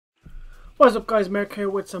What's up guys, Merk here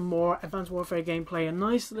with some more Advanced Warfare gameplay. A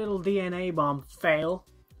nice little DNA bomb fail.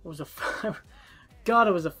 It was a God,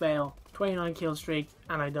 it was a fail. 29 kill streak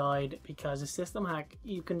and I died because of system hack.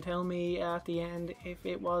 You can tell me at the end if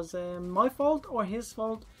it was my fault or his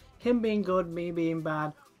fault, him being good, me being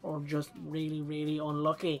bad, or just really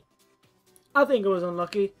unlucky. I think it was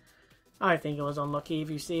unlucky. If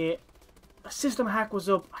you see it. A system hack was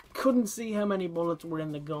up. I couldn't see how many bullets were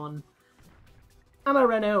in the gun. And I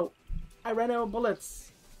ran out. I ran out of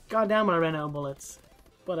bullets. God damn it, I ran out of bullets.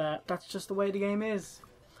 But that's just the way the game is.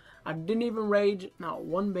 I didn't even rage, not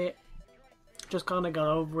one bit. Just kind of got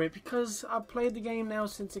over it because I've played the game now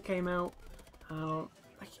since it came out. The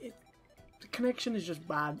connection is just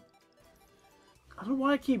bad. I don't know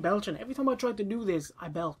why I keep belching. Every time I try to do this, I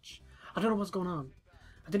belch. I don't know what's going on.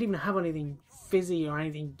 I didn't even have anything fizzy or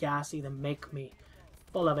anything gassy to make me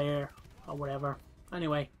full of air or whatever.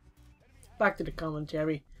 Anyway, back to the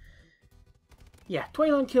commentary. Yeah,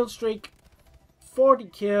 29 kill streak, 40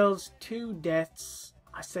 kills, 2 deaths.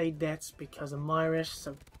 I say deaths because I'm Irish,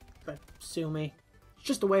 so sue me. It's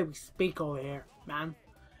just the way we speak over here, man.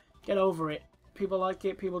 Get over it. People like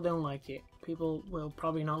it, people don't like it. People will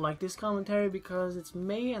probably not like this commentary because it's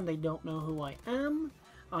me and they don't know who I am.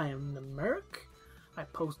 I am the Merk. I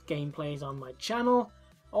post gameplays on my channel.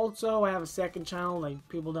 Also, I have a second channel that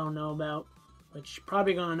people don't know about, which you're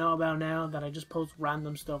probably going to know about now, that I just post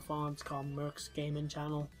random stuff on. It's called Merk's Gaming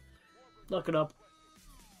Channel. Look it up.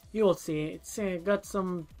 You will see it. It's got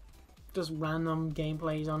some just random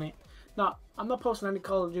gameplays on it. I'm not posting any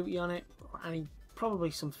Call of Duty on it, or probably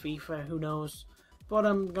some FIFA, who knows. But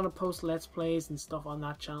I'm going to post Let's Plays and stuff on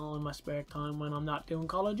that channel in my spare time when I'm not doing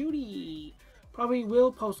Call of Duty. Probably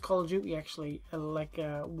will post Call of Duty actually, like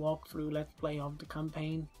a walkthrough Let's Play of the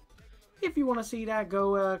campaign. If you want to see that,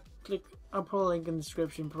 go click. I'll put a link in the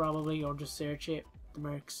description probably, or just search it. The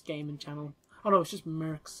Merk's Gaming Channel. Oh no, it's just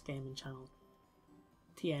Merk's Gaming Channel.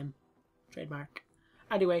 TM. Trademark.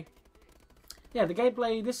 Anyway. Yeah, this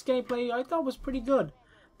gameplay I thought was pretty good.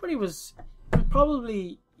 But it was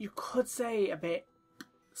probably, you could say, a bit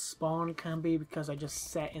spawn campy because I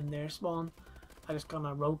just set in their spawn. I just kind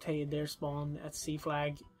of rotated their spawn at C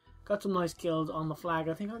flag. Got some nice kills on the flag.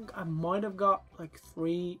 I think I might have got like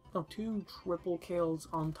 2 triple kills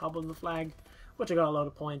on top of the flag, which I got a lot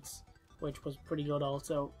of points, which was pretty good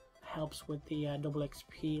also. Helps with the double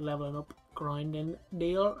XP leveling up grinding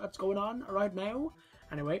deal that's going on right now.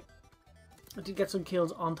 Anyway, I did get some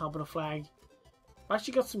kills on top of the flag. I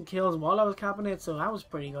actually got some kills while I was capping it, so that was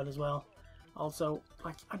pretty good as well. Also,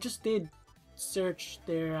 like, I just did search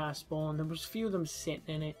their spawn. There was a few of them sitting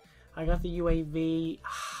in it. I got the UAV.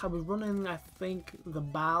 I was running, I think, the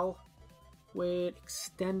BAL with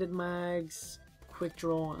extended mags, quick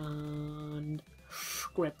draw, and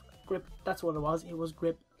grip. Grip, that's what it was. It was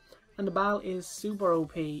grip. And the BAL is super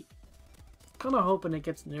OP. Kind of hoping it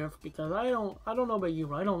gets nerfed because I don't know about you,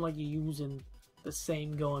 but I don't like using the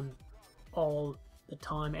same gun all the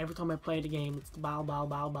time. Every time I play the game, it's the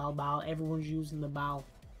BAL. Everyone's using the BAL.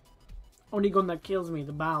 Only gun that kills me,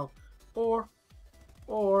 the BAL.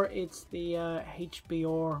 Or it's the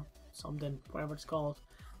HBR something, whatever it's called.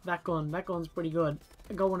 That gun's pretty good.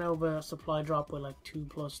 Going over a supply drop with like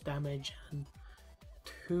 2+ damage and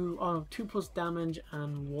 2+ damage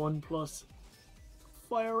and 1+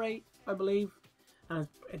 fire rate, I believe. And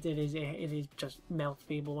it is just melt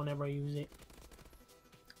feeble whenever I use it.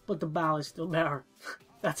 But the BAL is still better.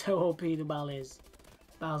 That's how OP the BAL is.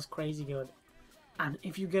 BAL's crazy good. And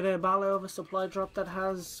if you get a BAL of a supply drop that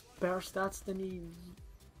has better stats, then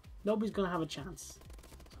nobody's gonna have a chance.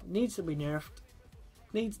 So it needs to be nerfed.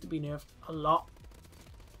 Needs to be nerfed a lot.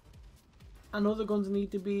 And other guns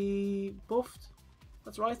need to be buffed.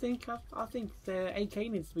 That's what I think. I think the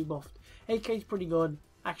AK needs to be buffed. AK's pretty good,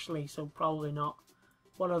 actually, so probably not.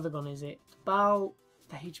 What other gun is it? The BAL,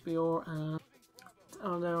 the HBR, and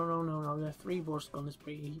oh no, the 3-burst gun is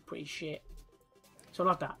pretty shit. So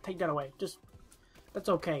not that. Take that away. Just that's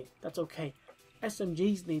okay. That's okay.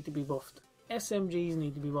 SMGs need to be buffed. SMGs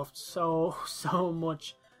need to be buffed so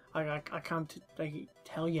much. I can't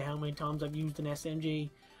tell you how many times I've used an SMG.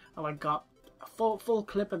 I like got a full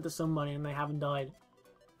clip into somebody and they haven't died.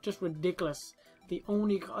 Just ridiculous.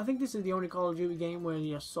 I think this is the only Call of Duty game where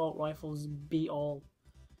the assault rifles beat all.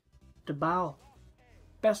 The BAL,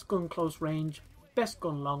 best gun close range, best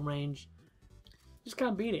gun long range. Just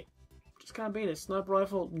can't beat it. Just can't beat it. Sniper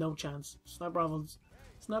rifle, no chance. Sniper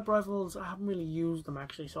rifles, I haven't really used them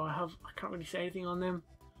actually, so I can't really say anything on them.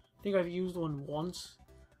 I think I've used one once,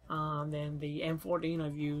 and then the M14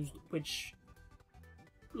 I've used, which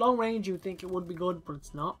long range you'd think it would be good, but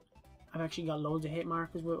it's not. I've actually got loads of hit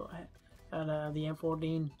markers with the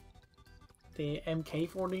M14. the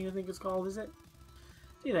MK14, I think it's called, is it?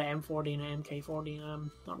 It's either M14 or MK14,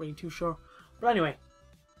 I'm not really too sure. But anyway,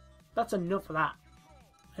 that's enough of that.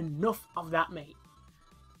 Enough of that, mate.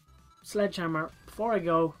 Sledgehammer, before I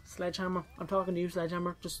go, Sledgehammer, I'm talking to you,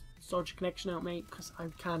 Sledgehammer, just sort your connection out, mate, because I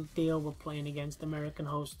can't deal with playing against American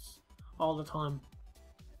hosts all the time.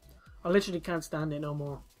 I literally can't stand it no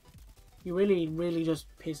more. You really just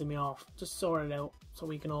pissing me off. Just sort it out so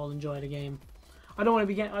we can all enjoy the game. I don't want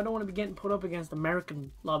to be getting put up against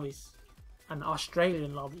American lobbies and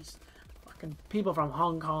Australian lobbies. Fucking people from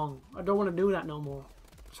Hong Kong. I don't want to do that no more.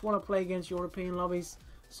 Just want to play against European lobbies.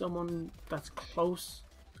 Someone that's close,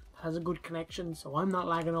 has a good connection, so I'm not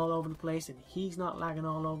lagging all over the place and he's not lagging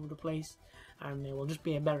all over the place, and it will just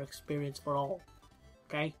be a better experience for all.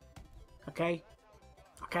 Okay? Okay?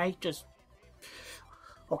 Okay? Just...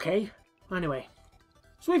 okay? Anyway.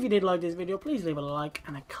 So if you did like this video, please leave a like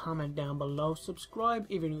and a comment down below. Subscribe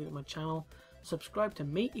if you're new to my channel. Subscribe to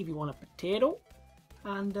me if you want a potato.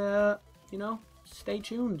 And, you know, stay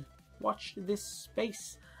tuned. Watch this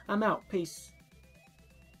space. I'm out. Peace.